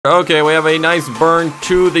Okay, we have a nice burn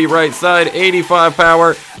to the right side, 85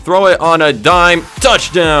 power, throw it on a dime,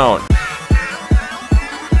 touchdown!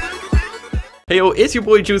 Hey yo, it's your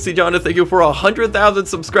boy Juicy John, and thank you for 100,000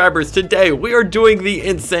 subscribers. Today, we are doing the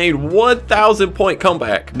insane 1,000 point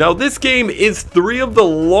comeback. Now, this game is 3 of the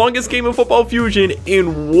longest Game of Football Fusion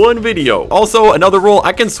in one video. Also, another rule,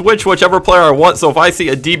 I can switch whichever player I want, so if I see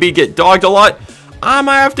a DB get dogged a lot, I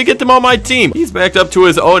might have to get them on my team. He's backed up to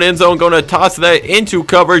his own end zone, going to toss that into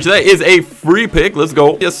coverage. That is a free pick. Let's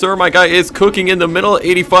go. Yes, sir. My guy is cooking in the middle.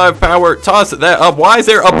 85 power. Toss that up. Why is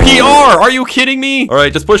there a PR? Are you kidding me? All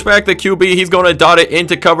right, just push back the QB. He's going to dot it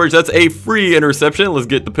into coverage. That's a free interception. Let's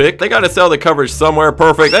get the pick. They got to sell the coverage somewhere.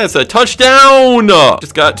 Perfect. That's a touchdown.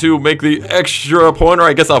 Just got to make the extra point, or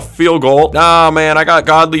I guess a field goal. Nah, man, I got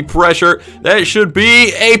godly pressure. That should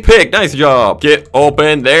be a pick. Nice job. Get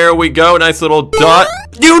open. There we go. Nice little dot.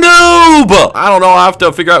 You noob! I don't know. I have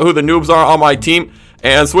to figure out who the noobs are on my team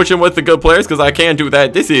and switch them with the good players because I can do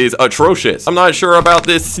that. This is atrocious. I'm not sure about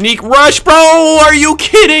this sneak rush, bro. Are you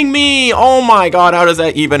kidding me? Oh my god, how does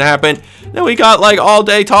that even happen? Then we got like all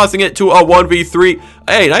day tossing it to a 1v3.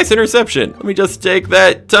 Hey, nice interception. Let me just take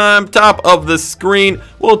that top of the screen.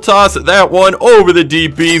 We'll toss that one over the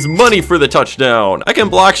DBs. Money for the touchdown. I can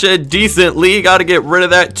block shed decently. Got to get rid of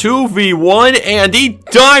that 2v1, and he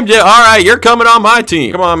dimed it. All right, you're coming on my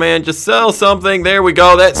team. Come on, man. Just sell something. There we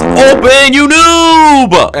go. That's open, you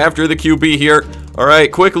noob. After the QB here. All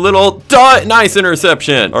right, quick little dot. Nice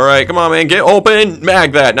interception. All right, come on, man. Get open.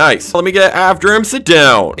 Mag that. Nice. Let me get after him. Sit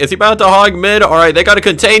down. Is he about to hog mid? All right, they got to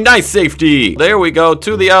contain. Nice safety. There we go.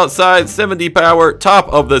 To the outside. 70 power. Top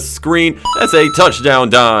of the screen. That's a touchdown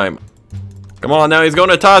dime. Come on, now he's going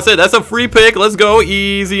to toss it. That's a free pick. Let's go.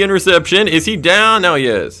 Easy interception. Is he down? No, he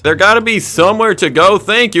is. There got to be somewhere to go.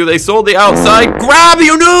 Thank you. They sold the outside. Grab,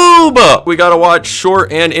 you noob! We got to watch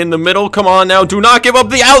short and in the middle. Come on now. Do not give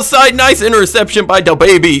up the outside. Nice interception by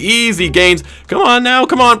DaBaby. Easy gains. Come on now.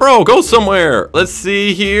 Come on, bro. Go somewhere. Let's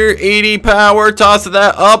see here. 80 power. Toss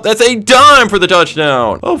that up. That's a dime for the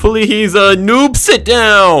touchdown. Hopefully he's a noob. Sit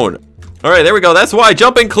down. All right, there we go. That's why.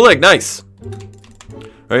 Jump and click. Nice.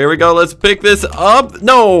 All right, here we go. Let's pick this up.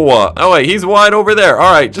 No. Oh, wait. He's wide over there.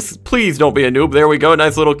 All right. Just please don't be a noob. There we go.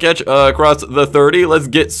 Nice little catch across the 30. Let's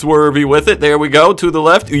get swervy with it. There we go. To the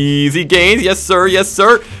left. Easy gains. Yes, sir. Yes,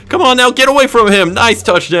 sir. Come on now. Get away from him. Nice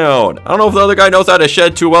touchdown. I don't know if the other guy knows how to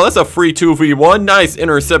shed too well. That's a free 2v1. Nice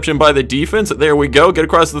interception by the defense. There we go. Get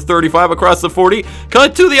across the 35, across the 40.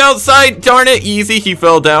 Cut to the outside. Darn it. Easy. He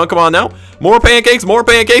fell down. Come on now. More pancakes, more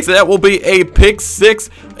pancakes. That will be a pick 6.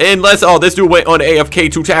 Unless, oh, this dude went on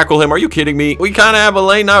AFK to tackle him. Are you kidding me? We kind of have a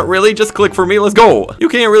lane. Not really. Just click for me. Let's go. You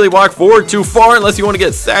can't really walk forward too far unless you want to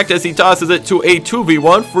get sacked as he tosses it to a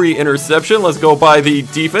 2v1. Free interception. Let's go by the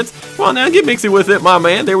defense. Come on now. Get mixy with it, my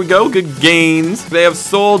man. There we go. Good gains. They have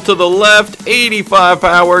sold to the left. 85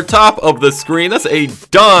 power. Top of the screen. That's a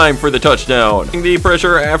dime for the touchdown. The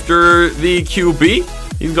pressure after the QB.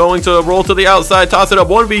 He's going to roll to the outside, toss it up,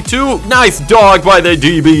 1v2. Nice dog by the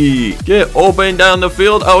DB. Get open down the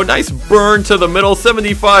field. Oh, nice burn to the middle,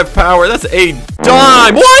 75 power. That's a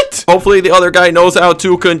dime. What? Hopefully the other guy knows how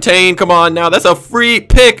to contain. Come on now. That's a free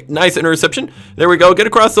pick. Nice interception. There we go. Get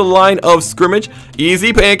across the line of scrimmage.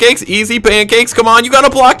 Easy pancakes. Easy pancakes. Come on. You got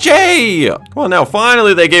to block Jay. Come on now.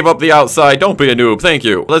 Finally, they gave up the outside. Don't be a noob. Thank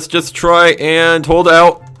you. Let's just try and hold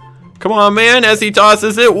out. Come on, man, as he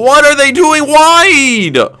tosses it. What are they doing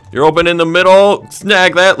wide? You're open in the middle.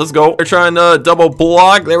 Snag that. Let's go. They're trying to double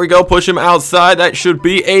block. There we go. Push him outside. That should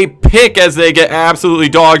be a pick as they get absolutely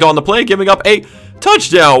dogged on the play, giving up a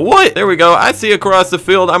touchdown. What? There we go. I see across the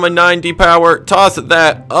field. I'm a 90 power. Toss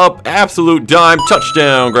that up. Absolute dime.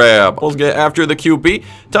 Touchdown grab. Let's get after the QB.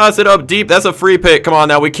 Toss it up deep. That's a free pick. Come on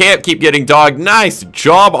now. We can't keep getting dogged. Nice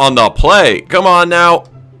job on the play. Come on now.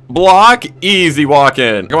 Block, easy walk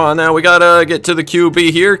in. Come on now, we gotta get to the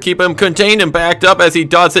QB here. Keep him contained and backed up as he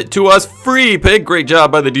dots it to us. Free pick, great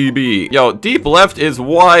job by the DB. Yo, deep left is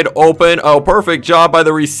wide open. Oh, perfect job by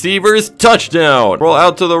the receivers. Touchdown. Roll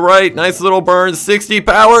out to the right, nice little burn, 60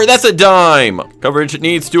 power. That's a dime. Coverage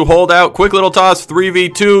needs to hold out. Quick little toss,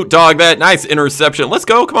 3v2. Dog that, nice interception. Let's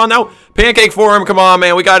go, come on now. Pancake for him. Come on,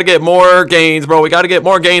 man. We got to get more gains, bro. We got to get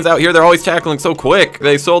more gains out here. They're always tackling so quick.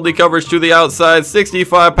 They sold the coverage to the outside.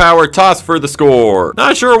 65 power. Toss for the score.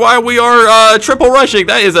 Not sure why we are triple rushing.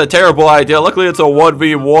 That is a terrible idea. Luckily, it's a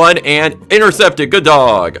 1v1 and intercepted. Good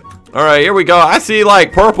dog. All right, here we go. I see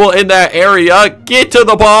like purple in that area. Get to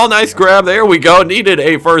the ball. Nice grab. There we go. Needed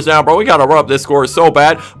a first down, bro. We got to run up this score so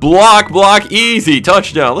bad. Block, easy.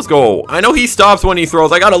 Touchdown. Let's go. I know he stops when he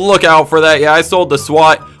throws. I got to look out for that. Yeah, I sold the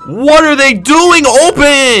SWAT What are they doing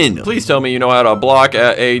open? Please tell me you know how to block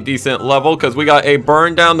at a decent level, because we got a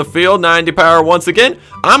burn down the field. 90 power once again.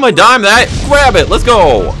 I'm a dime that. Grab it. Let's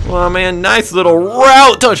go. Oh, man. Nice little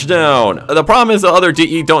route touchdown. The problem is the other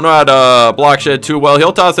DE don't know how to block shed too well.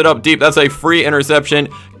 He'll toss it up deep. That's a free interception.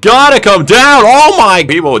 Gotta come down. Oh, my.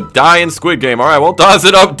 People die in Squid Game. All right, we'll toss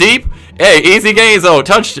it up deep. Hey, easy gains, though.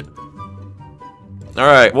 All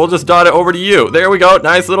right, we'll just dot it over to you. There we go.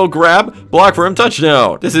 Nice little grab. Block for him.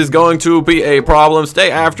 Touchdown. This is going to be a problem. Stay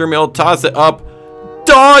after him. He'll toss it up.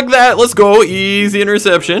 Dog that. Let's go. Easy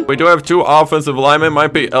interception. We do have 2 offensive linemen.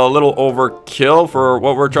 Might be a little overkill for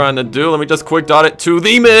what we're trying to do. Let me just quick dot it to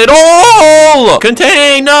the middle.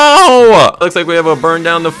 Contain. No. Looks like we have a burn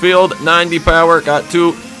down the field. 90 power. Got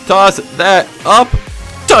to toss that up.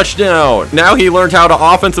 Touchdown. Now he learned how to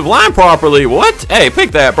offensive line properly. What? Hey,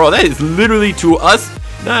 pick that, bro. That is literally to us.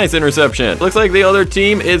 Nice interception. Looks like the other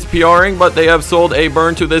team is PRing, but they have sold a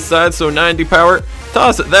burn to this side, so 90 power.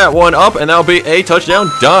 Toss that one up, and that'll be a touchdown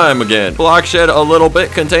dime again. Block shed a little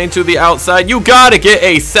bit, contained to the outside. You gotta get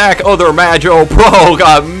a sack, other Maggio. Bro,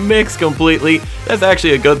 got mixed completely. That's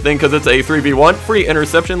actually a good thing, because it's a 3v1. Free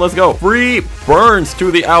interception, let's go. Free burns to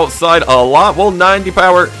the outside a lot. Well, 90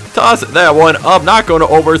 power. Toss that one up, not going to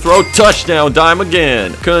overthrow. Touchdown dime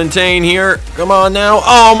again. Contain here. Come on now.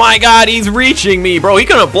 Oh my God, he's reaching me, bro. He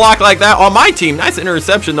couldn't block like that on my team. Nice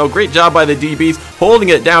interception though. Great job by the DBs holding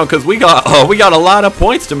it down, because we got a lot of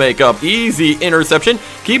points to make up. Easy interception.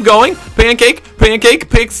 Keep going. Pancake.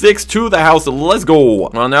 Pick 6 to the house. Let's go.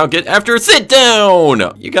 Come on now, get after. Sit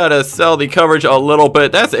down. You gotta sell the coverage a little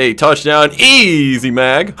bit. That's a touchdown. Easy,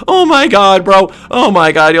 Mag. Oh my God, bro. Oh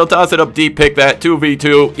my God. He'll toss it up deep. Pick that.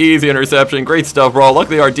 2v2. Easy interception. Great stuff, bro.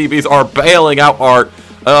 Luckily, our DBs are bailing out our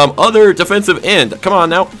other defensive end. Come on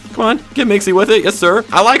now. Come on. Get mixy with it. Yes, sir.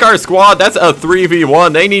 I like our squad. That's a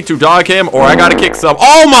 3v1. They need to dog him, or I gotta kick some.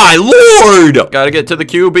 Oh, my Lord. Gotta get to the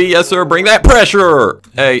QB. Yes, sir. Bring that pressure.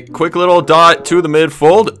 Hey, quick little dot to the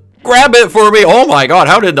midfold. Grab it for me. Oh my God,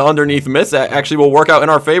 how did the underneath miss? That actually will work out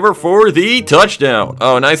in our favor for the touchdown.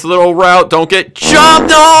 Oh, nice little route. Don't get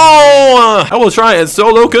jumped. No! I will try and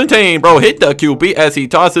solo contain, bro. Hit the QB as he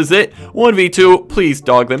tosses it. 1v2. Please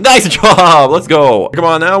dog them. Nice job. Let's go. Come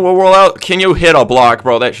on now. We'll roll out. Can you hit a block,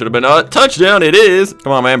 bro? That should have been a touchdown. It is.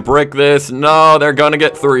 Come on, man. Brick this. No, they're gonna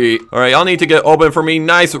get 3. All right, y'all need to get open for me.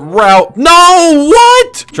 Nice route. No,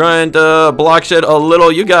 what? Trying to block shed a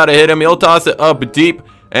little. You gotta hit him. He'll toss it up deep.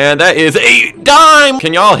 And that is a dime.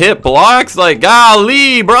 Can y'all hit blocks? Like,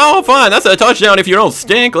 golly, bro. Fine. That's a touchdown if you don't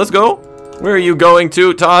stink. Let's go. Where are you going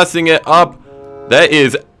to? Tossing it up. That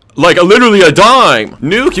is like literally a dime.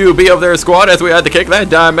 New QB of their squad as we had to kick that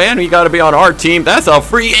dime, man. We got to be on our team. That's a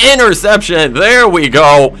free interception. There we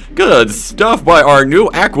go. Good stuff by our new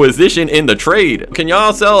acquisition in the trade. Can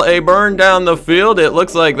y'all sell a burn down the field? It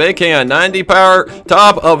looks like they can. 90 power,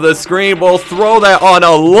 top of the screen. We'll throw that on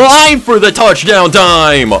a line for the touchdown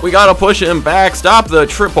dime. We got to push him back. Stop the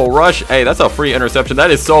triple rush. Hey, that's a free interception.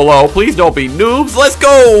 That is so low. Please don't be noobs. Let's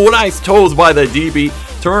go. Nice toes by the DB.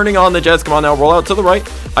 Turning on the Jets. Come on now, roll out to the right.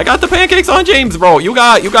 I got the pancakes on James, bro. You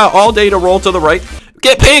got all day to roll to the right.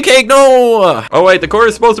 Get pancake, no! Oh wait, the quarter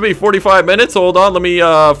is supposed to be 45 minutes. Hold on, let me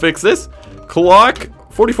fix this. Clock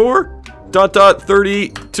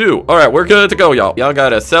 44.32. All right, we're good to go, y'all. Y'all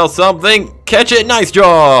gotta sell something. Catch it, nice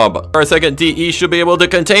job. Our second DE should be able to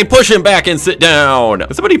contain. Push him back and sit down.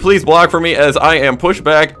 Can somebody please block for me as I am pushed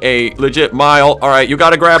back a legit mile. All right, you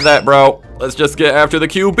gotta grab that, bro. Let's just get after the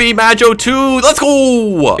QB. Maggio 2. Let's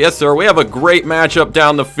go. Yes, sir. We have a great matchup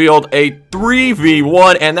down the field. A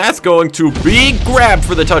 3v1, and that's going to be grabbed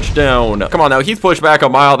for the touchdown. Come on now. He's pushed back a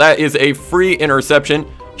mile. That is a free interception.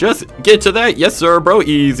 Just get to that. Yes, sir, bro.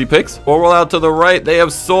 Easy picks. We'll roll out to the right. They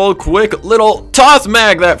have sold. Quick little toss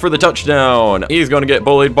mag that for the touchdown. He's going to get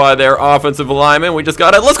bullied by their offensive lineman. We just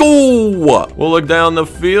got it. Let's go. We'll look down the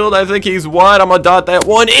field. I think he's wide. I'm going to dot that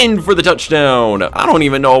one in for the touchdown. I don't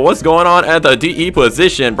even know what's going on at the DE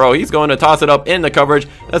position, bro. He's going to toss it up in the coverage.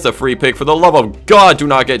 That's a free pick. For the love of God, do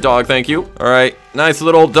not get dog. Thank you. All right. Nice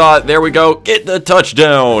little dot. There we go. Get the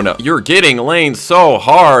touchdown. You're getting lane so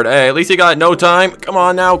hard. Hey, at least you got no time. Come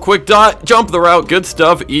on now. Quick dot. Jump the route. Good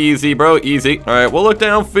stuff. Easy, bro. Easy. All right. We'll look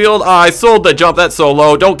downfield. I sold the jump. That's so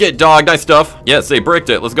low. Don't get dog. Nice stuff. Yes, they bricked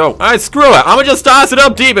it. Let's go. All right. Screw it. I'm going to just toss it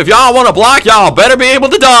up deep. If y'all want to block, y'all better be able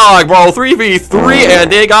to dog, bro. 3v3,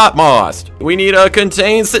 and they got mossed. We need a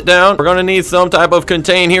contain. Sit down. We're going to need some type of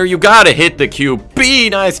contain here. You got to hit the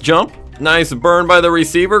QB. Nice jump. Nice burn by the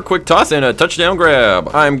receiver. Quick toss and a touchdown grab.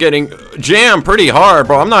 I'm getting jammed pretty hard,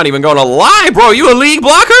 bro. I'm not even going to lie, bro. You a league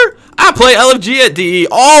blocker? I play LFG at DE.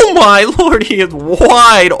 Oh my lord, he is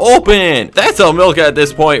wide open. That's a milk at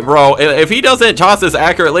this point, bro. If he doesn't toss this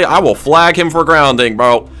accurately, I will flag him for grounding,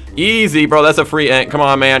 bro. Easy, bro. That's a free int. Come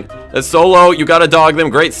on, man. It's solo. You gotta dog them.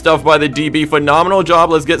 Great stuff by the DB. Phenomenal job.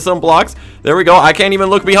 Let's get some blocks. There we go. I can't even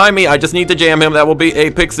look behind me. I just need to jam him. That will be a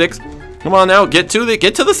pick 6. Come on now. Get to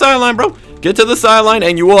the sideline, bro. Get to the sideline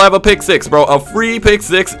and you will have a pick 6, bro. A free pick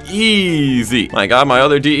 6. Easy. My God, my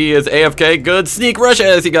other DE is AFK. Good sneak rush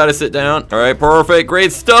as he got to sit down. All right, perfect.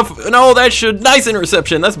 Great stuff. No, that should. Nice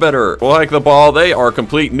interception. That's better. We'll hike the ball. They are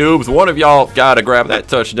complete noobs. One of y'all got to grab that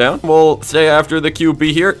touchdown. We'll stay after the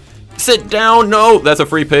QB here. Sit down. No, that's a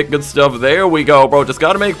free pick. Good stuff. There we go, bro. Just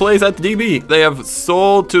got to make plays at the DB. They have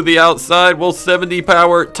sold to the outside. We'll 70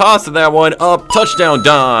 power. Toss that one up. Touchdown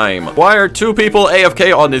dime. Why are 2 people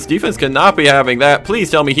AFK on this defense? Cannot be having that. Please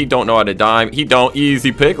tell me he don't know how to dime. He don't.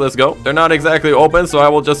 Easy pick. Let's go. They're not exactly open, so I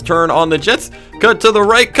will just turn on the Jets. Cut to the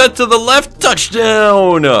right. Cut to the left.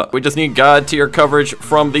 Touchdown. We just need God tier coverage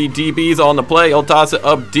from the DBs on the play. He'll toss it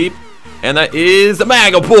up deep. And that is the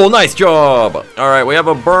Magapool. Nice job. All right, we have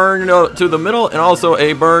a burn to the middle and also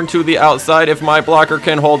a burn to the outside. If my blocker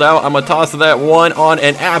can hold out, I'm going to toss that one on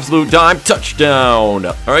an absolute dime. Touchdown.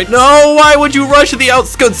 All right. No, why would you rush the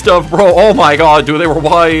outs? Good stuff, bro. Oh, my God, dude. They were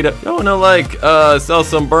wide. I want to, like, sell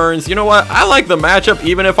some burns. You know what? I like the matchup,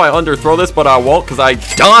 even if I underthrow this, but I won't because I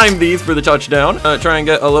dime these for the touchdown. Try and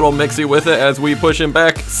get a little mixy with it as we push him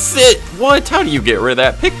back. Sit. What? How do you get rid of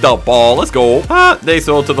that? Pick the ball. Let's go. They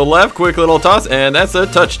sold to the left. Quick little toss, and that's a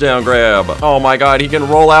touchdown grab. Oh my God, he can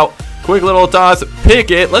roll out. Quick little toss,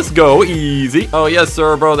 pick it. Let's go. Easy. Oh yes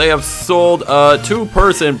sir, bro. They have sold a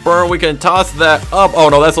 2-person burn. We can toss that up. Oh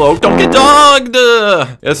no, that's low. Don't get dogged.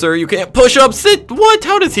 Yes sir, you can't push up. Sit. What?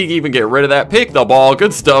 How does he even get rid of that? Pick the ball.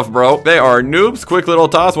 Good stuff, bro. They are noobs. Quick little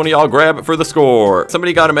toss. One of y'all grab it for the score.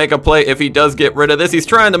 Somebody got to make a play if he does get rid of this. He's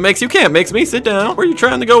trying to mix. You can't mix me. Sit down. Where are you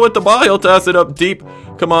trying to go with the ball? He'll toss it up deep.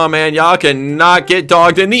 Come on, man. Y'all cannot get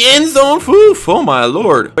dogged in the end zone. Foof. Oh my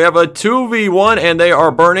lord. We have a 2v1 and they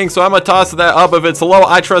are burning, so I'm gonna toss that up. If it's low,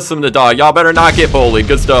 I trust them to dog. Y'all better not get bullied.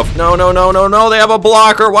 Good stuff. No, no, no, no, no. They have a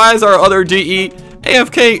blocker. Why is our other DE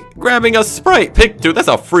AFK grabbing a Sprite? Pick, dude, that's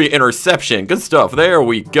a free interception. Good stuff. There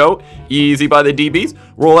we go. Easy by the DBs.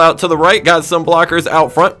 Roll out to the right. Got some blockers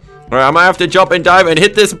out front. All right, I'm gonna have to jump and dive and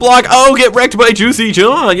hit this block. Oh, get wrecked by Juicy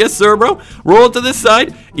John. Yes, sir, bro. Roll it to this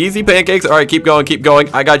side. Easy pancakes. All right, keep going, keep going.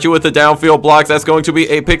 I got you with the downfield blocks. That's going to be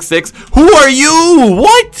a pick 6. Who are you?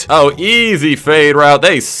 What? Oh, easy fade route.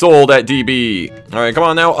 They sold at DB. All right, come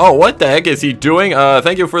on now. Oh, what the heck is he doing?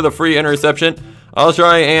 Thank you for the free interception. I'll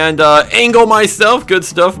try and angle myself. Good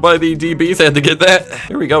stuff by the DBs. Had to get that.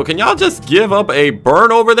 Here we go. Can y'all just give up a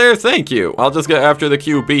burn over there? Thank you. I'll just get after the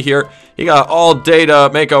QB here. He got all day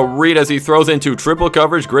to make a read as he throws into triple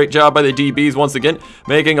coverage. Great job by the DBs once again,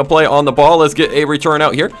 making a play on the ball. Let's get a return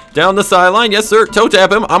out here. Down the sideline. Yes, sir. Toe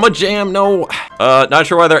tap him. I'm a jam. No. Not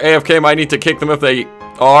sure why they're AFK. Might need to kick them if they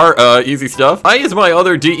are. Easy stuff. Why is my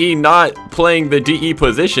other DE not playing the DE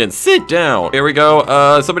position? Sit down. Here we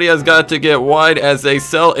go. Somebody has got to get wide as they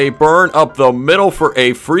sell a burn up the middle for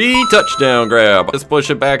a free touchdown grab. Let's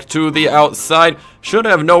push it back to the outside. Should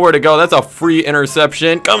have nowhere to go. That's a free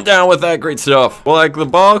interception. Come down with that. Great stuff. Well, like the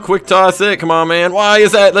ball. Quick toss it. Come on, man. Why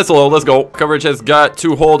is that? That's low. Let's go. Coverage has got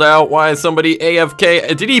to hold out. Why is somebody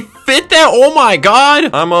AFK? Did he fit that? Oh my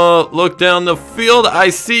God. I'm gonna look down the field.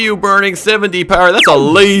 I see you burning 70 power. That's a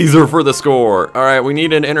laser for the score. All right, we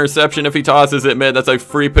need an interception if he tosses it mid. That's a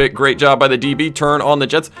free pick. Great job by the DB. Turn on the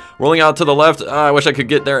Jets. Rolling out to the left. I wish I could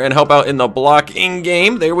get there and help out in the blocking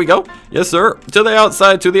game. There we go. Yes, sir. To the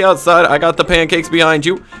outside. To the outside. I got the pancakes behind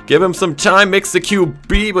you. Give him some time. Mix the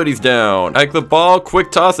QB, but he's down. Hike the ball.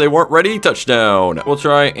 Quick toss. They weren't ready. Touchdown. We'll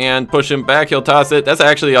try and push him back. He'll toss it. That's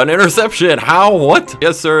actually an interception. How? What?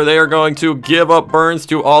 Yes, sir. They are going to give up burns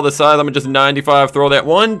to all the sides. I'm gonna just 95 throw that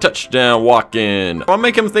one. Touchdown. Walk in. I'll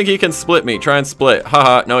make him think he can split me. Try and split.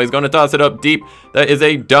 Haha. No, he's going to toss it up deep. That is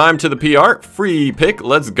a dime to the PR. Free pick.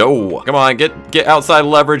 Let's go. Come on. Get outside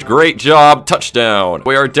leverage. Great job. Touchdown.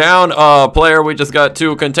 We are down a player. We just got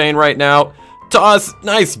to contain right now. Toss.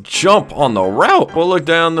 Nice jump on the route. We'll look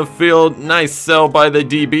down the field. Nice sell by the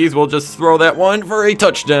DBs. We'll just throw that one for a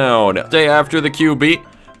touchdown. Stay after the QB.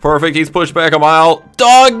 Perfect. He's pushed back a mile.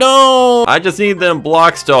 Dog, no. I just need them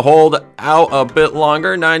blocks to hold out a bit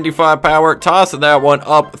longer. 95 power. Toss that one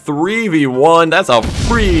up. 3v1. That's a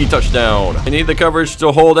free touchdown. I need the coverage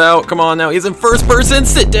to hold out. Come on now. He's in first person.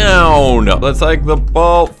 Sit down. Let's hike the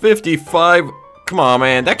ball. 55. Come on,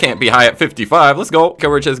 man. That can't be high at 55. Let's go.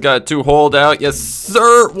 Coverage has got 2 hold out. Yes,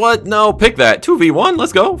 sir. What? No, pick that. 2v1.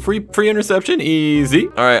 Let's go. Free interception. Easy.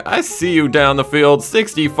 All right, I see you down the field.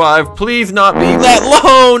 65. Please not be that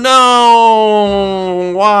low.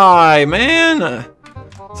 No. Why, man?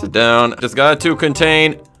 Sit down. Just got to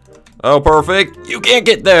contain. Oh, perfect. You can't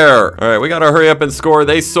get there. All right, we got to hurry up and score.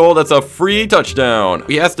 They sold. That's a free touchdown.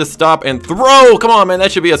 He has to stop and throw. Come on, man.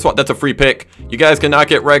 That should be a swat. That's a free pick. You guys cannot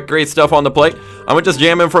get wrecked. Great stuff on the plate. I'm going to just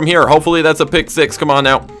jam him from here. Hopefully, that's a pick 6. Come on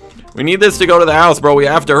now. We need this to go to the house, bro. We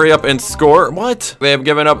have to hurry up and score. What? They have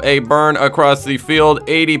given up a burn across the field.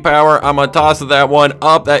 80 power. I'm going to toss that one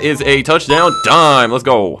up. That is a touchdown dime. Let's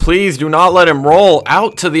go. Please do not let him roll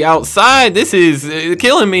out to the outside. This is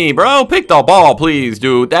killing me, bro. Pick the ball, please,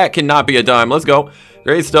 dude. That cannot be a dime. Let's go.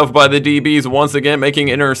 Great stuff by the DBs once again, making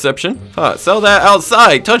interception. Sell that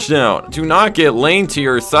outside. Touchdown. Do not get lane to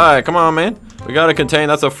your side. Come on, man. We got to contain.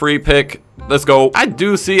 That's a free pick. Let's go. I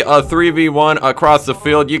do see a 3v1 across the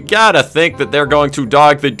field. You gotta think that they're going to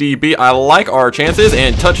dog the DB. I like our chances,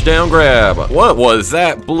 and touchdown grab. What was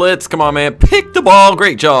that blitz? Come on, man. Pick the ball.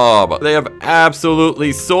 Great job. They have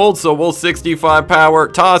absolutely sold, so we'll 65 power.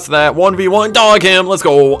 Toss that. 1v1. Dog him. Let's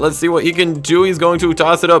go. Let's see what he can do. He's going to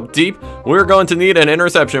toss it up deep. We're going to need an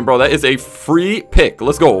interception, bro. That is a free pick.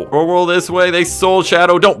 Let's go. Roll this way. They sold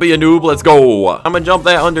Shadow. Don't be a noob. Let's go. I'm gonna jump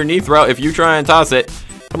that underneath route if you try and toss it.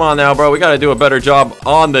 Come on now, bro. We got to do a better job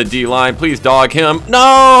on the D-line. Please dog him.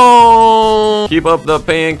 No! Keep up the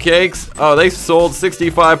pancakes. Oh, they sold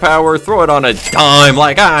 65 power. Throw it on a dime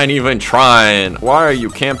like I ain't even trying. Why are you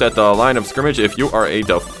camped at the line of scrimmage if you are a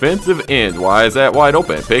defensive end? Why is that wide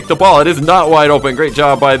open? Pick the ball. It is not wide open. Great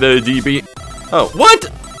job by the DB. Oh, what?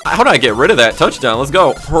 How did I get rid of that touchdown? Let's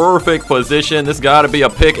go. Perfect position. This got to be a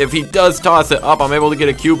pick. If he does toss it up, I'm able to get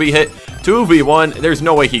a QB hit. 2v1. There's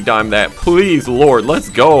no way he dimed that. Please, Lord, let's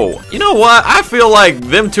go. You know what? I feel like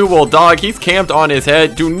them two will dog. He's camped on his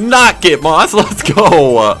head. Do not get Moss. Let's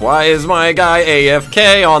go. Why is my guy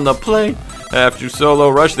AFK on the play? Have to solo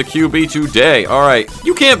rush the QB today. All right.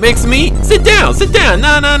 You can't mix me. Sit down. Sit down.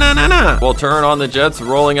 Nah. We'll turn on the Jets,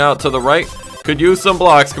 rolling out to the right. Could use some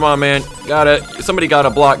blocks. Come on, man. Got it. Somebody got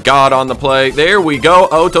to block God on the play. There we go.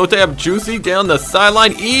 Oh, Tote have Juicy down the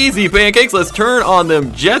sideline. Easy pancakes. Let's turn on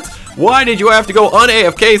them Jets. Why did you have to go on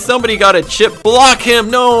AFK? Somebody got a chip. Block him.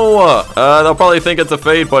 No. They'll probably think it's a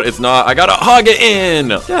fade, but it's not. I got to hug it in.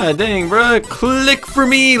 God dang, bro. Click for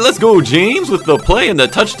me. Let's go, James, with the play and the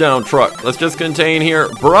touchdown truck. Let's just contain here.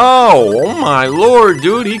 Bro. Oh, my Lord,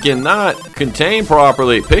 dude. He cannot contain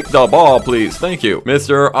properly. Pick the ball, please. Thank you.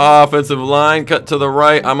 Mr. Offensive line, cut to the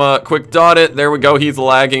right. I'm a quick dot it. There we go. He's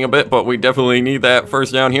lagging a bit, but we definitely need that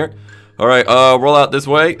first down here. All right, roll out this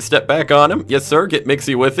way. Step back on him. Yes, sir. Get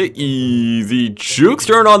mixy with it. Easy jukes.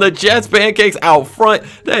 Turn on the Jets. Pancakes out front.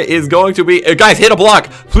 That is going to be... guys, hit a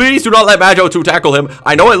block. Please do not let Majo to tackle him.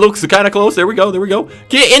 I know it looks kind of close. There we go. There we go.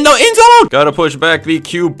 Get in the end zone. Got to push back the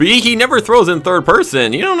QB. He never throws in third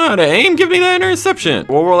person. You don't know how to aim. Give me that interception.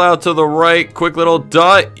 We'll roll out to the right. Quick little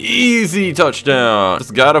dot. Easy touchdown.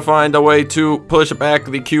 Just got to find a way to push back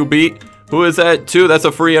the QB. Who is that? 2. That's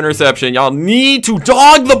a free interception. Y'all need to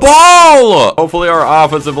dog the ball. Hopefully our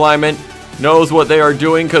offensive lineman knows what they are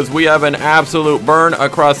doing because we have an absolute burn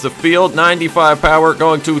across the field. 95 power.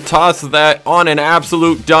 Going to toss that on an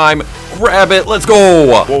absolute dime. Grab it. Let's go.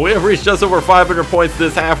 Well, we have reached just over 500 points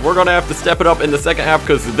this half. We're going to have to step it up in the second half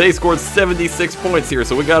because they scored 76 points here.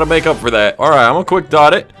 So we got to make up for that. All right. I'm going to quick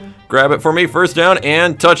dot it. Grab it for me. First down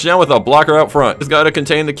and touchdown with a blocker out front. Just got to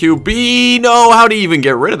contain the QB. No, how do you even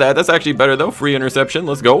get rid of that? That's actually better, though. Free interception.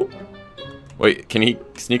 Let's go. Wait, can he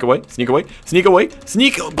sneak away? Sneak away? Sneak away?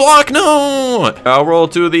 Sneak block? No! I'll roll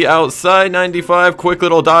to the outside. 95. Quick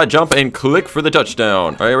little dot jump and click for the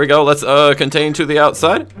touchdown. All right, here we go. Let's contain to the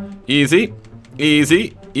outside. Easy.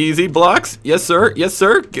 Easy. Easy blocks. Yes, sir. Yes,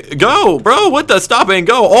 sir. Go, bro. What the stop and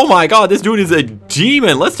go? Oh, my God. This dude is a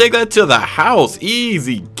demon. Let's take that to the house.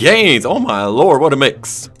 Easy gains. Oh, my Lord. What a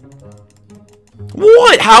mix.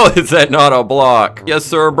 What? How is that not a block? Yes,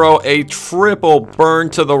 sir, bro. A triple burn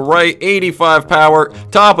to the right. 85 power.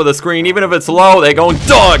 Top of the screen. Even if it's low, they going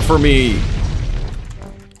dog for me.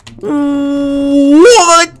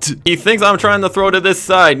 What? He thinks I'm trying to throw to this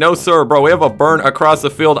side. No, sir, bro. We have a burn across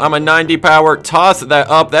the field. I'm a 90 power. Toss that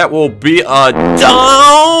up. That will be a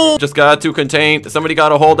down. Just got to contain. Somebody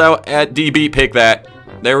got a holdout at DB. Pick that.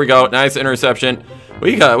 There we go. Nice interception.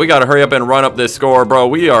 We got to hurry up and run up this score, bro.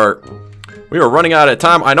 We are running out of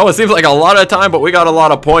time. I know it seems like a lot of time, but we got a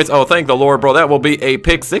lot of points. Oh, thank the Lord, bro. That will be a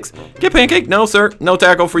pick 6. Get pancake. No, sir. No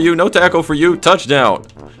tackle for you. No tackle for you. Touchdown.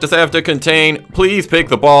 Just have to contain. Please pick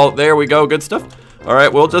the ball. There we go. Good stuff. All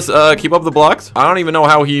right, we'll just keep up the blocks. I don't even know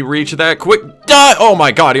how he reached that quick. Oh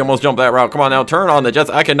my God, he almost jumped that route. Come on now, turn on the Jets.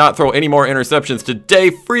 I cannot throw any more interceptions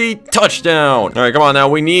today. Free touchdown. All right, come on now.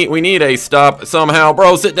 We need a stop somehow.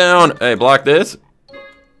 Bro, sit down. Hey, block this.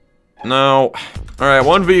 No. All right,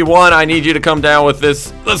 1v1. I need you to come down with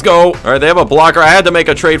this. Let's go. All right, they have a blocker. I had to make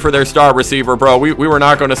a trade for their star receiver, bro. We were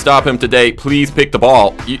not going to stop him today. Please pick the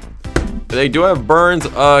ball. They do have Burns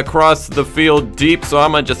across the field deep, so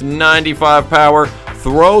I'm going to just 95 power.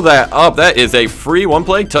 Throw that up. That is a free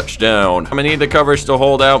one-play touchdown. I'm going to need the coverage to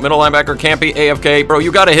hold out. Middle linebacker can't be AFK. Bro,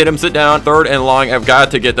 you got to hit him. Sit down. Third and long. I've got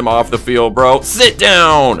to get them off the field, bro. Sit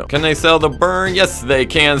down. Can they sell the burn? Yes, they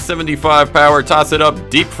can. 75 power. Toss it up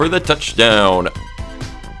deep for the touchdown.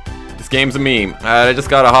 This game's a meme. I just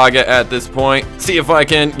got to hog it at this point. See if I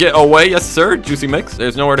can get away. Yes, sir. Juicy mix.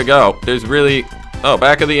 There's nowhere to go. There's really... Oh,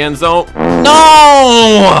 back of the end zone.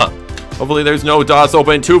 No! Hopefully there's no dots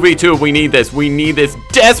open. 2v2. We need this. We need this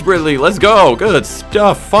desperately. Let's go. Good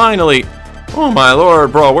stuff. Finally. Oh my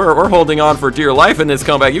lord, bro. We're holding on for dear life in this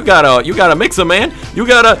comeback. You gotta mix a man. You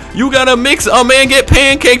gotta mix a man. Get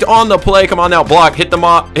pancaked on the play. Come on now. Block. Hit the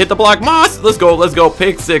block. Moss. Let's go. Let's go.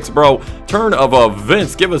 Pick six, bro. Turn of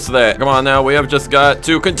events. Give us that. Come on now. We have just got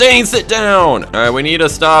to contain. Sit down. All right. We need a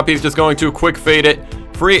stop. He's just going to quick fade it.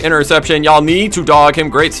 Free interception. Y'all need to dog him.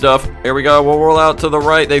 Great stuff. Here we go. We'll roll out to the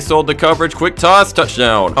right. They sold the coverage. Quick toss.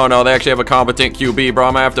 Touchdown. Oh, no. They actually have a competent QB, bro.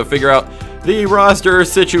 I'm going to have to figure out the roster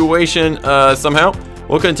situation somehow.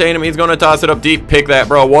 We'll contain him. He's going to toss it up deep. Pick that,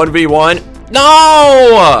 bro. 1v1. No!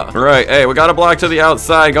 All right. Hey, we got a block to the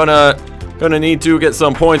outside. Gonna need to get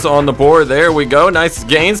some points on the board. There we go. Nice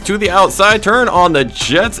gains to the outside. Turn on the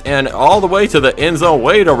Jets and all the way to the end zone.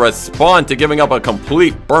 Way to respond to giving up a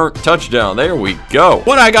complete burnt touchdown. There we go.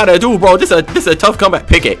 What I gotta do, bro? This is a tough comeback.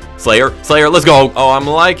 Pick it. Slayer, let's go. Oh, I'm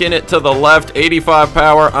liking it to the left. 85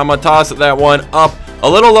 power. I'm gonna toss that one up a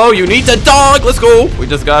little low. You need to dog. Let's go. We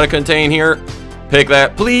just gotta contain here. Pick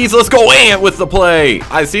that, please. Let's go Ant with the play.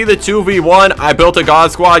 I see the 2v1. I built a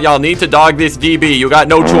God squad. Y'all need to dog this DB. You got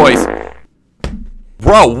no choice.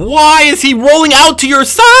 Bro, why is he rolling out to your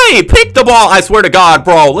side? Pick the ball. I swear to God,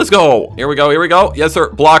 bro. Let's go. Here we go. Here we go. Yes, sir.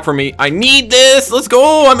 Block for me. I need this. Let's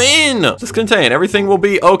go. I'm in. Just contain. Everything will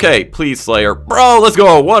be okay. Please, Slayer. Bro, let's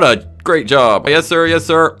go. What a great job. Yes, sir. Yes,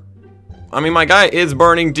 sir. I mean, my guy is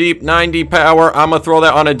burning deep. 90 power. I'm going to throw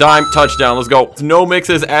that on a dime. Touchdown. Let's go. No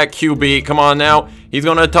mixes at QB. Come on now. He's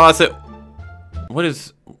going to toss it. What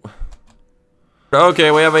is...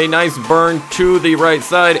 Okay, we have a nice burn to the right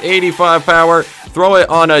side. 85 power. Throw it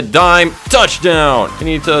on a dime. Touchdown. You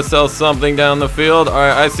need to sell something down the field. All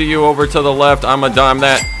right, I see you over to the left. I'm a dime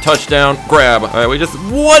that. Touchdown. Grab. All right, we just...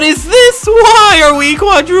 What is this? Why are we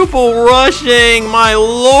quadruple rushing? My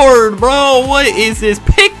lord, bro. What is this?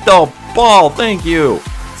 Pick the ball. Thank you.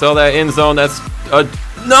 Sell that end zone. That's a...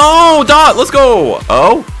 No, dot. Let's go.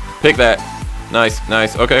 Oh, pick that. Nice,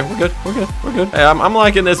 nice. Okay, we're good. We're good. We're good. Hey, I'm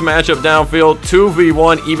liking this matchup downfield.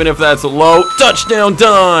 2v1, even if that's low. Touchdown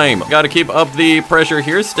dime. Got to keep up the pressure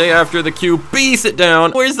here. Stay after the QB. Sit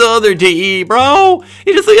down. Where's the other DE, bro?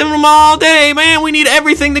 You just leaving them all day, man. We need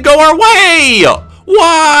everything to go our way.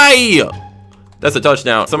 Why? That's a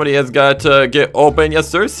touchdown. Somebody has got to get open. Yes,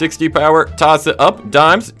 sir. 60 power. Toss it up.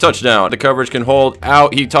 Dimes. Touchdown. The coverage can hold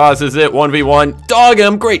out. He tosses it. 1v1. Dog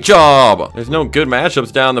him. Great job. There's no good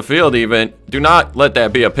matchups down the field even. Do not let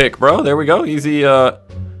that be a pick, bro. There we go. Easy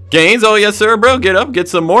gains. Oh, yes, sir, bro. Get up. Get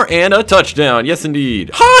some more. And a touchdown. Yes, indeed.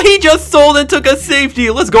 Ha! He just sold and took a safety.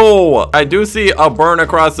 Let's go. I do see a burn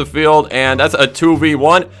across the field, and that's a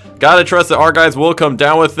 2v1. Gotta trust that our guys will come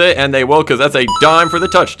down with it, and they will, because that's a dime for the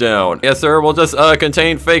touchdown. Yes, sir. We'll just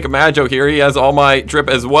contain fake Majo here. He has all my drip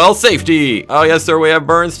as well. Safety. Oh, yes, sir. We have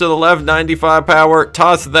Burns to the left. 95 power.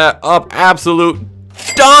 Toss that up. Absolute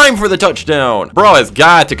dime for the touchdown. Bro has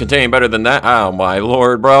got to contain better than that. Oh, my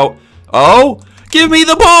lord, bro. Oh, give me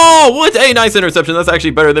the ball. What a nice interception. That's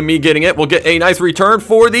actually better than me getting it. We'll get a nice return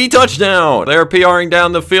for the touchdown. They're PRing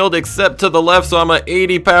down the field except to the left, so I'm at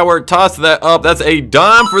 80 power. Toss that up. That's a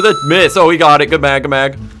dime for the miss. Oh, he got it. Good mag, good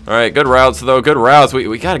mag. All right, good routes, though. Good routes.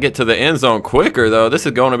 We got to get to the end zone quicker, though. This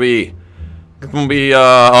is going to be... It's going to be a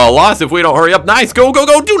loss if we don't hurry up. Nice. Go, go,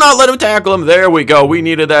 go. Do not let him tackle him. There we go. We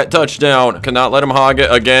needed that touchdown. Cannot let him hog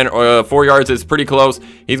it again. 4 yards is pretty close.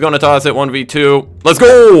 He's going to toss it 1v2. Let's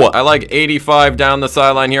go. I like 85 down the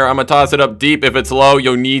sideline here. I'm going to toss it up deep. If it's low,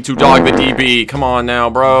 you'll need to dog the DB. Come on now,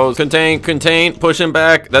 bros. Contain, contain. Push him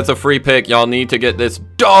back. That's a free pick. Y'all need to get this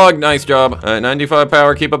dog. Nice job. All right, 95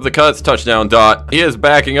 power. Keep up the cuts. Touchdown, dot. He is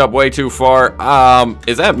backing up way too far.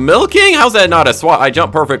 Is that milking? How's that not a swat? I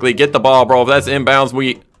jumped perfectly. Get the ball, bro. If that's inbounds,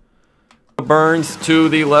 Burns to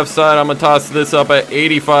the left side. I'm gonna toss this up at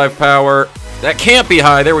 85 power. That can't be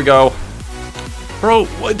high. There we go. Bro,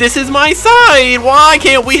 this is my side. Why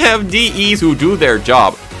can't we have DEs who do their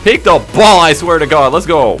job? Pick the ball, I swear to God. Let's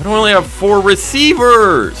go. I only have 4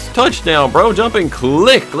 receivers. Touchdown, bro. Jump and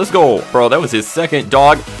click. Let's go. Bro, that was his second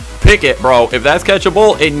dog. Pick it, bro. If that's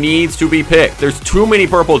catchable, it needs to be picked. There's too many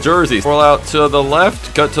purple jerseys. Roll out to the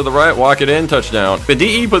left, cut to the right, walk it in, touchdown. The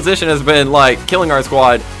DE position has been, like, killing our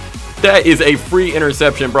squad. That is a free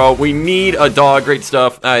interception, bro. We need a dog. Great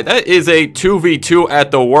stuff. All right, that is a 2v2 at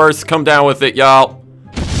the worst. Come down with it, y'all.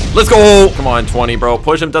 Let's go. Come on, 20, bro.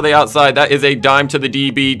 Push him to the outside. That is a dime to the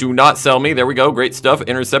DB. Do not sell me. There we go. Great stuff.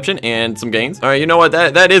 Interception and some gains. All right, you know what?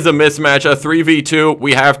 That is a mismatch. A 3v2.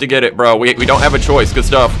 We have to get it, bro. We don't have a choice. Good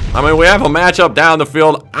stuff. I mean, we have a matchup down the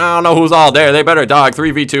field. I don't know who's all there. They better dog.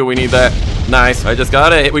 3v2. We need that. Nice.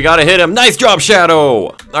 We gotta hit him. Nice drop, Shadow.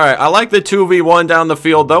 All right, I like the 2v1 down the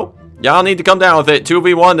field, though. Y'all need to come down with it.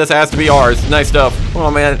 2v1, this has to be ours. Nice stuff. Oh,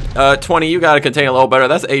 man. 20, you got to contain a little better.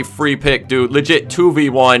 That's a free pick, dude. Legit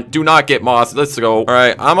 2v1. Do not get mossed. Let's go. All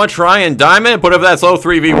right, I'm going to try and diamond, but if that's low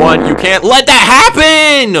 3v1, you can't let that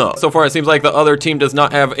happen. So far, it seems like the other team does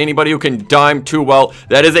not have anybody who can dime too well.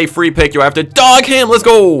 That is a free pick. You have to dog him. Let's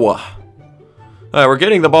go. All right, we're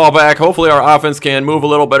getting the ball back. Hopefully, our offense can move a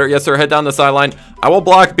little better. Yes, sir. Head down the sideline. I will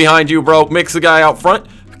block behind you, bro. Mix the guy out front.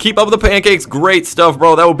 Keep up the pancakes. Great stuff,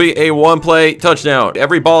 bro. That will be a 1-play touchdown.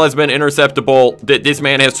 Every ball has been interceptable that this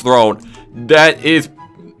man has thrown. That is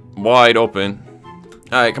wide open.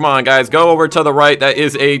 All right, come on, guys. Go over to the right. That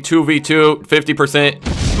is a 2v2,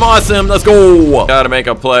 50%. Moss him. Let's go. Gotta make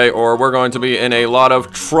a play or we're going to be in a lot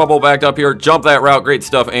of trouble back up here. Jump that route. Great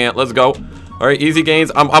stuff, Ant. Let's go. All right, easy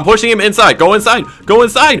gains. I'm pushing him inside. Go inside. Go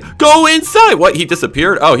inside. Go inside. What? He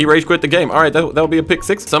disappeared? Oh, he rage quit the game. All right, that'll be a pick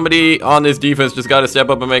 6. Somebody on this defense just got to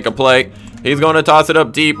step up and make a play. He's going to toss it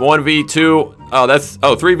up deep. 1v2.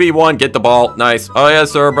 Oh, 3v1. Get the ball. Nice. Oh,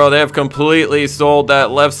 yes, sir, bro. They have completely sold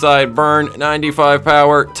that left side burn. 95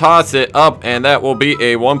 power. Toss it up, and that will be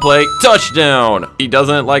a 1-play touchdown. He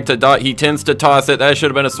doesn't like to dot. He tends to toss it. That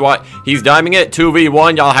should have been a swat. He's diming it.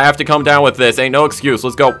 2v1. Y'all have to come down with this. Ain't no excuse.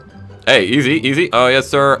 Let's go. Hey, easy, easy. Oh, yes,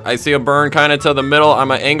 sir. I see a burn kind of to the middle. I'm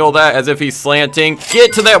going to angle that as if he's slanting.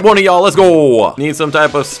 Get to that one of y'all. Let's go. Need some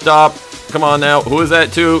type of stop. Come on now. Who is that?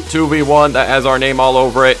 2v1. That has our name all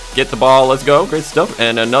over it. Get the ball. Let's go. Great stuff.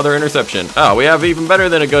 And another interception. Oh, we have even better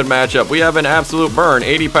than a good matchup. We have an absolute burn.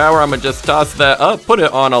 80 power. I'm going to just toss that up. Put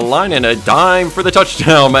it on a line and a dime for the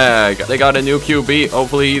touchdown mag. They got a new QB.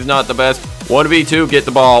 Hopefully he's not the best. 1v2. Get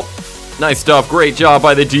the ball. Nice stuff. Great job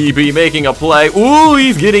by the DB making a play. Ooh,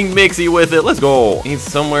 he's getting mixy with it. Let's go. He's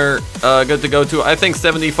somewhere good to go to. I think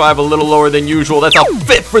 75, a little lower than usual. That's a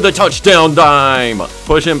fit for the touchdown dime.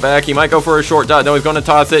 Push him back. He might go for a short dot. No, he's going to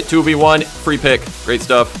toss it. 2v1. Free pick. Great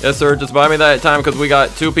stuff. Yes, sir. Just buy me that time because we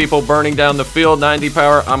got 2 people burning down the field. 90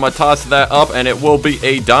 power. I'm going to toss that up, and it will be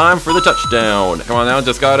a dime for the touchdown. Come on now.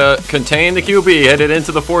 Just got to contain the QB. Headed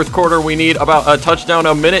into the 4th quarter. We need about a touchdown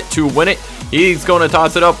a minute to win it. He's going to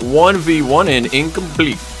toss it up 1v1 and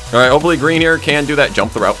incomplete. All right, hopefully Green here can do that.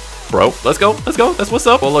 Jump the route. Bro, let's go. Let's go. That's what's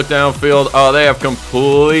up. We'll look downfield. Oh, they have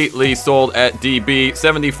completely sold at DB.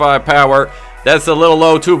 75 power. That's a little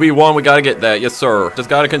low. 2v1. We got to get that. Yes, sir. Just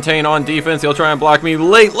got to contain on defense. He'll try and block me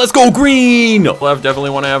late. Let's go, Green. Left definitely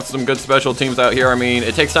want to have some good special teams out here. I mean,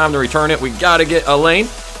 it takes time to return it. We got to get a lane.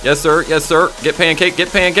 Yes, sir. Yes, sir. Get pancaked. Get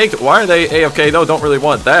pancaked. Why are they AFK, though? Don't really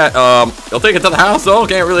want that. They'll take it to the house, though.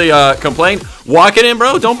 Can't really complain. Walk it in,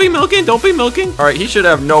 bro. Don't be milking. Don't be milking. All right, he should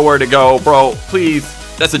have nowhere to go, bro. Please.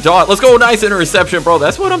 That's a dot. Let's go. Nice interception, bro.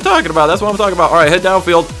 That's what I'm talking about. That's what I'm talking about. All right, head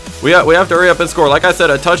downfield. We have to hurry up and score. Like I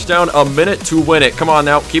said, a touchdown, a minute to win it. Come on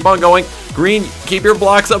now. Keep on going. Green, keep your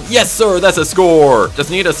blocks up. Yes, sir. That's a score.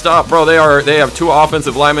 Just need a stop, bro. They have 2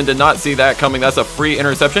 offensive linemen. Did not see that coming. That's a free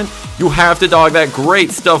interception. You have to dog that.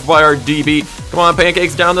 Great stuff by our DB. Come on,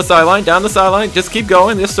 pancakes down the sideline. Down the sideline. Just keep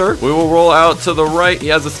going. Yes, sir. We will roll out to the right. He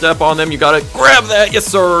has a step on them. You got to grab that. Yes,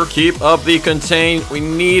 sir. Keep up the contain. We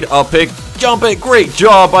need a pick. Jump it. Great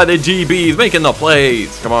job by the DBs making the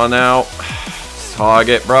plays. Come on now. Hog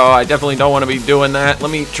it, bro. I definitely don't want to be doing that.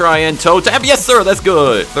 Let me try and toe tap. Yes, sir. That's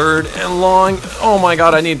good. 3rd and long. Oh, my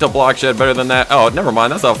God. I need to block shed better than that. Oh, never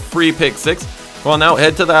mind. That's a free pick 6. Come on now.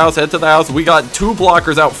 Head to the house. Head to the house. We got 2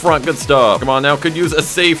 blockers out front. Good stuff. Come on now. Could use a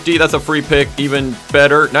safety. That's a free pick. Even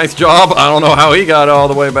better. Nice job. I don't know how he got all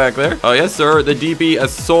the way back there. Oh, yes, sir. The DB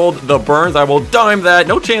has sold the burns. I will dime that.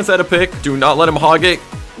 No chance at a pick. Do not let him hog it.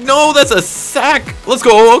 No, that's a sack. Let's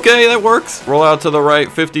go. Okay, that works. Roll out to the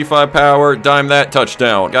right. 55 power. Dime that.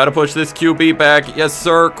 Touchdown. Got to push this QB back. Yes,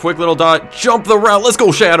 sir. Quick little dot. Jump the route. Let's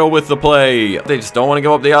go, Shadow, with the play. They just don't want to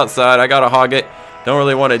go up the outside. I got to hog it. Don't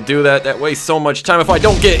really want to do that. That wastes so much time if I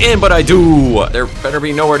don't get in, but I do. There better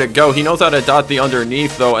be nowhere to go. He knows how to dot the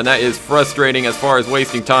underneath, though, and that is frustrating as far as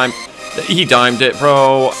wasting time. He dimed it,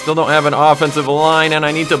 bro. Still don't have an offensive line, and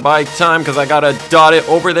I need to buy time because I got to dot it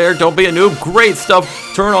over there. Don't be a noob. Great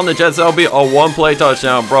stuff. Turn on the Jets. That'll be a one-play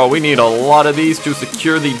touchdown, bro. We need a lot of these to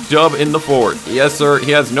secure the dub in the fourth. Yes, sir.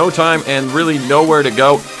 He has no time and really nowhere to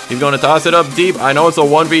go. He's going to toss it up deep. I know it's a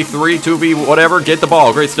 1v3, 2v, whatever. Get the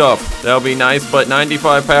ball. Great stuff. That'll be nice, but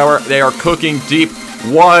 95 power. They are cooking deep.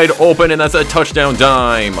 Wide open, and that's a touchdown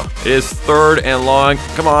dime. It is 3rd and long.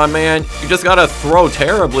 Come on, man. You just gotta throw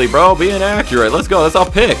terribly, bro. Be inaccurate. Let's go. That's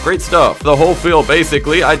a pick. Great stuff. The whole field,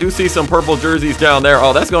 basically. I do see some purple jerseys down there.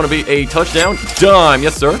 Oh, that's going to be a touchdown dime.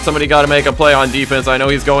 Yes, sir. Somebody got to make a play on defense. I know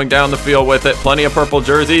he's going down the field with it. Plenty of purple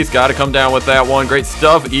jerseys. Got to come down with that one. Great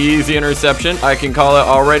stuff. Easy interception. I can call it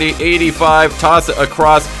already. 85. Toss it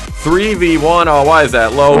across. 3v1. Oh, why is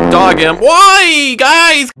that low? Dog him. Why,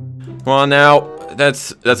 guys? Come on now.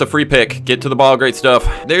 That's a free pick. Get to the ball. Great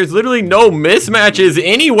stuff. There's literally no mismatches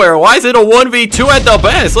anywhere. Why is it a 1v2 at the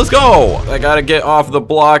best? Let's go. I gotta get off the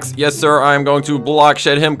blocks. Yes, sir. I'm going to block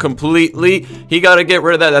shed him completely. He gotta get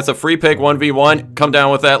rid of that. That's a free pick. 1v1. Come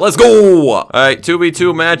down with that. Let's go. All right,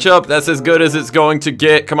 2v2 matchup. That's as good as it's going to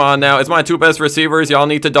get. Come on now. It's my 2 best receivers. Y'all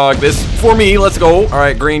need to dog this for me. Let's go. All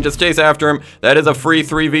right, Green, just chase after him. That is a free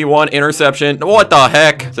 3v1 interception. What the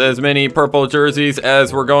heck? It's as many purple jerseys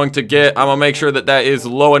as we're going to get. I'm gonna make sure that is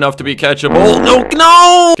low enough to be catchable.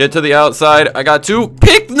 No. Get to the outside. I got 2.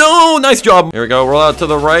 Pick. No. Nice job. Here we go. Roll out to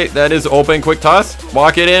the right. That is open. Quick toss.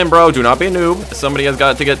 Walk it in, bro. Do not be a noob. Somebody has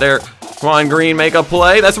got to get there. Come on, Green. Make a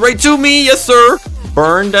play. That's right to me. Yes, sir.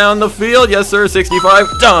 Burn down the field. Yes, sir.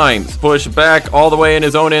 65 dimes. Push back all the way in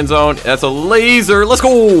his own end zone. That's a laser. Let's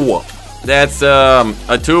go. That's a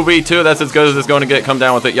 2v2. That's as good as it's going to get. Come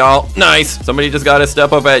down with it, y'all. Nice. Somebody just got to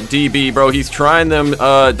step up at DB, bro. He's trying them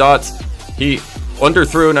dots. He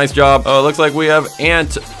underthrew. Nice job. Looks like we have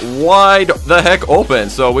Ant wide the heck open,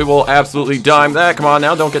 so we will absolutely dime that. Come on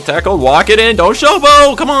now, don't get tackled. Walk it in. Don't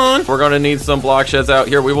showbo. Come on. We're going to need some block sheds out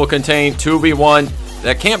here. We will contain 2v1.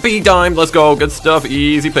 That can't be dimed. Let's go. Good stuff.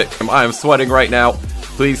 Easy pick. I am sweating right now.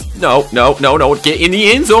 Please. No. Get in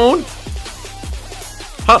the end zone.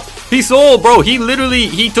 Huh. He sold, bro. He literally,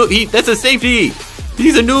 that's a safety.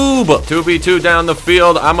 He's a noob. 2v2 down the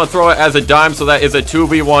field. I'm gonna throw it as a dime, so that is a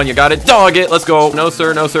 2v1. You gotta dog it. Let's go. No,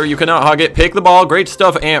 sir. No, sir. You cannot hog it. Pick the ball. Great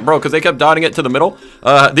stuff, Ant, bro, because they kept dotting it to the middle.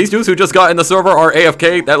 These dudes who just got in the server are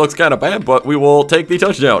AFK. That looks kind of bad, but we will take the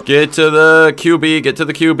touchdown. Get to the QB. Get to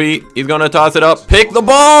the QB. He's gonna toss it up. Pick the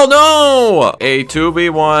ball. No. A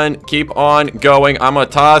 2v1. Keep on going. I'm gonna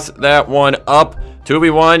toss that one up.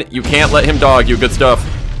 2v1. You can't let him dog you. Good stuff.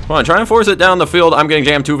 Come on, try and force it down the field. I'm getting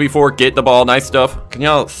jammed. 2v4. Get the ball. Nice stuff. Can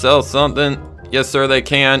y'all sell something? Yes, sir, they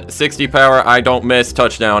can. 60 power. I don't miss.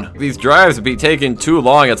 Touchdown. These drives be taking too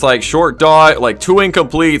long. It's like short dot, like 2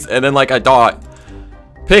 incompletes, and then like a dot.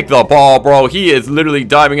 Pick the ball, bro. He is literally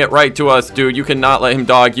diving it right to us, dude. You cannot let him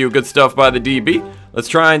dog you. Good stuff by the DB. Let's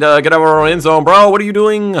try and get out of our own end zone, bro. What are you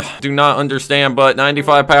doing? Do not understand, but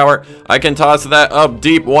 95 power. I can toss that up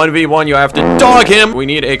deep. 1v1. You have to dog him. We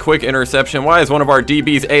need a quick interception. Why is one of our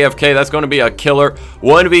DBs AFK? That's going to be a killer.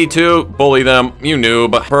 1v2. Bully them. You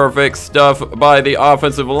noob. Perfect stuff by the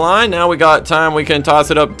offensive line. Now we got time. We can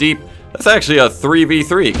toss it up deep. That's actually a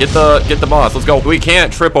 3v3. Get the boss. Let's go. We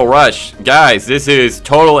can't triple rush. Guys, this is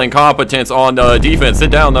total incompetence on the defense.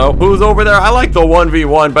 Sit down, though. Who's over there? I like the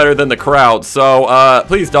 1v1 better than the crowd. So,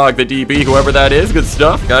 please dog the DB, whoever that is. Good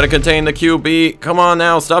stuff. Gotta contain the QB. Come on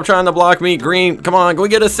now. Stop trying to block me. Green, come on. Can we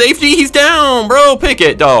get a safety? He's down, bro. Pick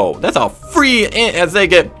it, though. That's a free as they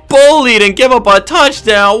get bullied and give up a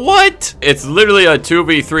touchdown. What? It's literally a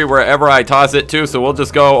 2v3 wherever I toss it to, so we'll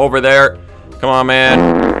just go over there. Come on,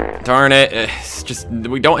 man. Darn it. It's just,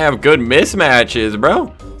 we don't have good mismatches,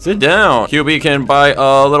 bro. Sit down. QB can buy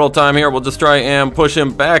a little time here. We'll just try and push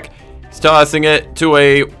him back. He's tossing it to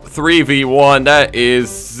a 3v1. That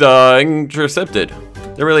is intercepted.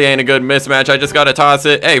 There really ain't a good mismatch. I just got to toss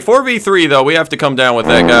it. Hey, 4v3, though. We have to come down with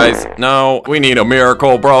that, guys. No, we need a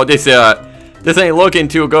miracle, bro. This ain't looking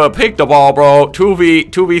too good. Pick the ball, bro.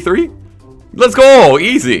 2v3. Let's go.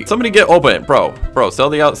 Easy. Somebody get open. Bro, sell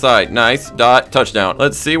the outside. Nice. Dot. Touchdown.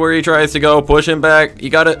 Let's see where he tries to go. Push him back. You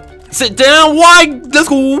gotta sit down. Why? Let's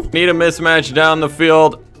go. Need a mismatch down the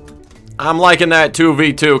field. I'm liking that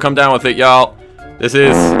 2v2. Come down with it, y'all. This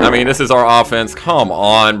is our offense. Come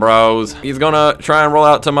on, bros. He's gonna try and roll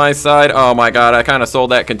out to my side. Oh my god, I kind of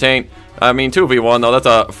sold that contain. I mean, 2v1 though. That's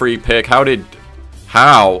a free pick. How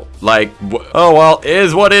How? Like, oh, well,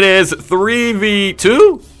 is what it is.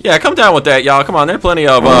 3v2? Yeah, come down with that, y'all. Come on, there's plenty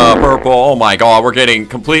of purple. Oh, my God, we're getting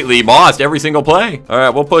completely mossed every single play. All right,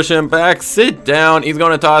 we'll push him back. Sit down. He's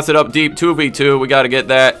going to toss it up deep. 2v2. We got to get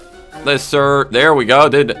that. Yes, sir. There we go.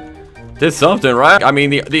 Did something, right? I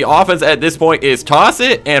mean, the offense at this point is toss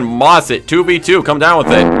it and moss it. 2v2. Come down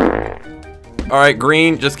with it. All right,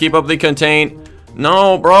 green. Just keep up the contain.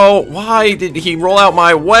 No, bro. Why did he roll out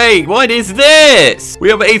my way? What is this? We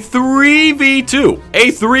have a 3v2.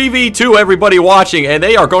 A 3v2, everybody watching, and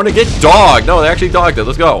they are going to get dogged. No, they actually dogged it.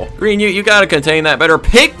 Let's go. Green, you got to contain that better.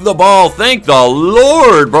 Pick the ball. Thank the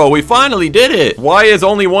Lord, bro. We finally did it. Why is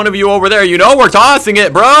only one of you over there? You know we're tossing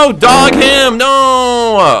it, bro. Dog him.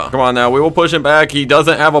 No. Come on now. We will push him back. He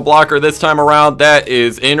doesn't have a blocker this time around. That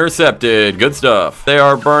is intercepted. Good stuff. They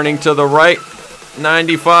are burning to the right.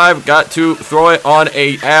 95, got to throw it on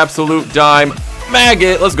a absolute dime.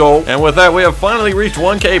 Maggot, let's go. And with that, we have finally reached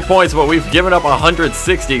 1K points, but we've given up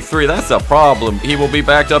 163. That's a problem. He will be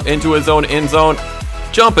backed up into his own end zone.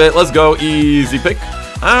 Jump it, let's go. Easy pick.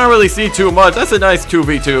 I don't really see too much. That's a nice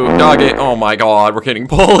 2v2. Dog it. Oh my God, we're getting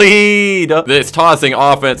bullied. This tossing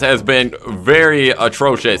offense has been very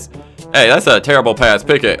atrocious. Hey, that's a terrible pass.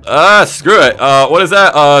 Pick it. Screw it. What is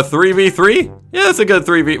that? 3v3? Yeah, that's a good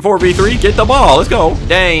 4v3. Get the ball. Let's go.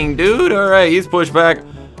 Dang, dude. All right, he's pushed back.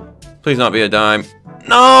 Please not be a dime.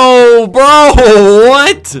 No, bro.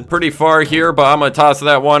 What? Pretty far here, but I'm going to toss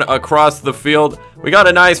that one across the field. We got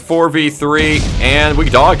a nice 4v3, and we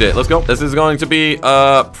dogged it. Let's go. This is going to be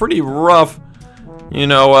pretty rough, you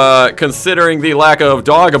know, considering the lack of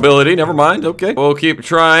dog ability. Never mind. Okay. We'll keep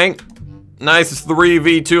trying. Nice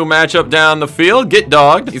 3v2 matchup down the field. Get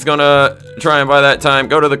dogged. He's gonna try and by that time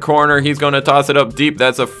go to the corner. He's gonna toss it up deep.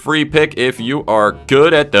 That's a free pick if you are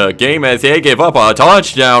good at the game, as they gave up a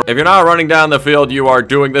touchdown. If you're not running down the field, you are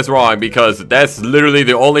doing this wrong, because that's literally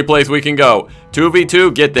the only place we can go.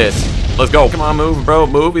 2v2, get this. Let's go. Come on, move, bro.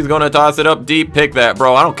 Move. He's gonna toss it up deep. Pick that,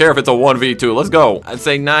 bro. I don't care if it's a 1v2. Let's go. I'd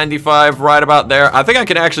say 95 right about there. I think I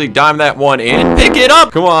can actually dime that one in. Pick it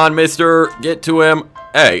up. Come on, mister. Get to him.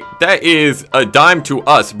 Hey, that is a dime to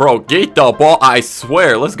us, bro. Get the ball, I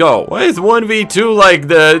swear. Let's go. Why is 1v2 like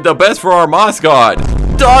the best for our mascot?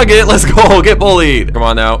 Dog it. Let's go. Get bullied. Come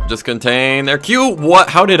on now. Just contain. They're cute. What?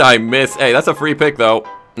 How did I miss? Hey, that's a free pick, though.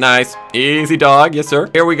 Nice. Easy dog. Yes, sir.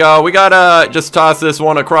 Here we go. We gotta just toss this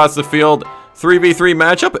one across the field. 3v3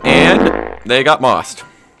 matchup, and they got mossed.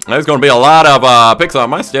 There's gonna be a lot of picks on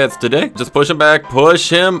my stats today. Just push him back. Push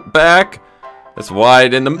him back. That's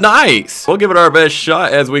wide in the... Nice! We'll give it our best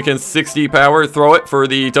shot as we can 60 power throw it for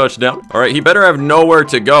the touchdown. All right, he better have nowhere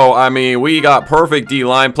to go. I mean, we got perfect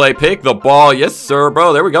D-line play. Pick the ball. Yes, sir,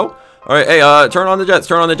 bro. There we go. All right, hey, turn on the Jets.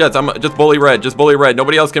 Turn on the Jets. I'm just bully red. Just bully red.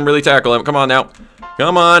 Nobody else can really tackle him. Come on now.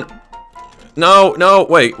 Come on. No, no.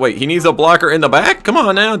 Wait. He needs a blocker in the back? Come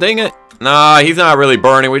on now. Dang it. Nah, he's not really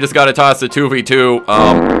burning. We just got to toss the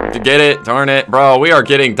 2v2 to get it. Darn it, bro. We are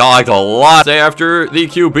getting dogged a lot. Stay after the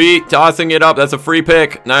QB, tossing it up. That's a free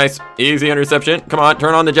pick. Nice. Easy interception. Come on,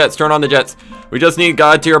 turn on the Jets. Turn on the Jets. We just need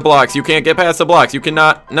God tier blocks. You can't get past the blocks. You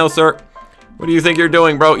cannot. No, sir. What do you think you're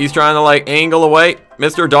doing, bro? He's trying to, like, angle away.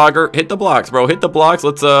 Mr. Dogger, hit the blocks, bro. Hit the blocks.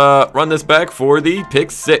 Let's run this back for the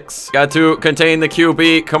pick 6. Got to contain the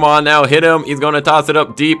QB. Come on now. Hit him. He's going to toss it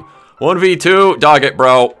up deep. 1v2. Dog it,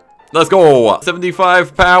 bro. Let's go.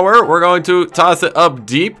 75 power. We're going to toss it up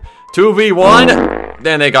deep. 2v1.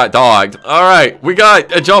 Then they got dogged. All right. We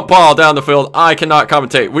got a jump ball down the field. I cannot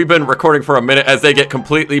commentate. We've been recording for a minute as they get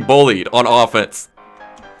completely bullied on offense.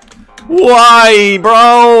 Why,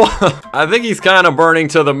 bro? I think he's kind of burning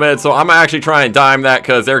to the mid, so I'm actually trying to dime that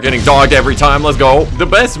because they're getting dogged every time. Let's go. The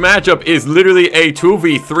best matchup is literally a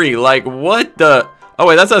 2v3. Like, what the... Oh,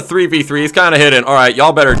 wait, that's a 3v3. He's kind of hidden. All right,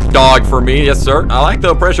 y'all better dog for me. Yes, sir. I like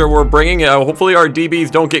the pressure we're bringing. Hopefully, our DBs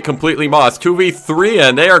don't get completely mossed. 2v3,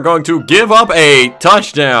 and they are going to give up a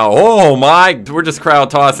touchdown. Oh, my. We're just crowd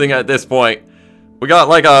tossing at this point. We got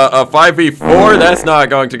like a 5v4. That's not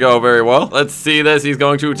going to go very well. Let's see this. He's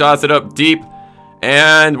going to toss it up deep.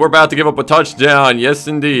 And we're about to give up a touchdown. Yes,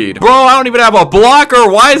 indeed. Bro, I don't even have a blocker.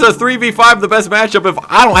 Why is a 3v5 the best matchup if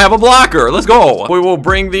I don't have a blocker? Let's go. We will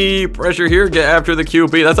bring the pressure here. Get after the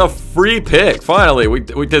QB. That's a free pick. Finally,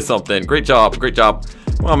 we did something. Great job. Great job.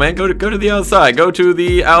 Come on, man. Go to the outside. Go to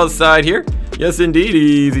the outside here. Yes, indeed.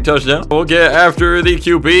 Easy touchdown. We'll get after the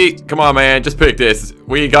QB. Come on, man. Just pick this.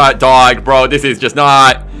 We got dogged, bro. This is just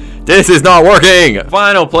not This is not working.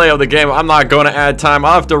 Final play of the game. I'm not going to add time.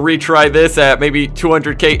 I'll have to retry this at maybe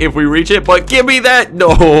 200K if we reach it. But give me that.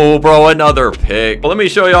 No, bro. Another pick. But let me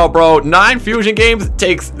show y'all, bro. 9 Fusion games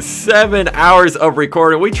takes 7 hours of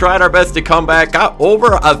recording. We tried our best to come back. Got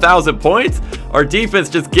over 1,000 points. Our defense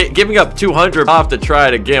just giving up 200. I'll have to try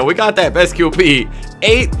it again. We got that best QB.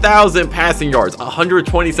 8,000 passing yards,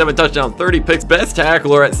 127 touchdowns, 30 picks, best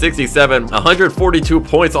tackler at 67, 142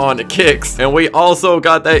 points on kicks, and we also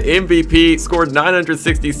got that MVP, scored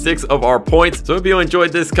 966 of our points. So if you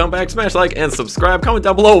enjoyed this comeback, smash like and subscribe. Comment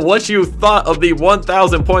down below what you thought of the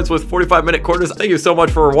 1,000 points with 45-minute quarters. Thank you so much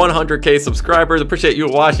for 100K subscribers. Appreciate you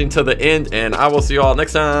watching to the end, and I will see you all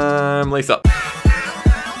next time. Lace up.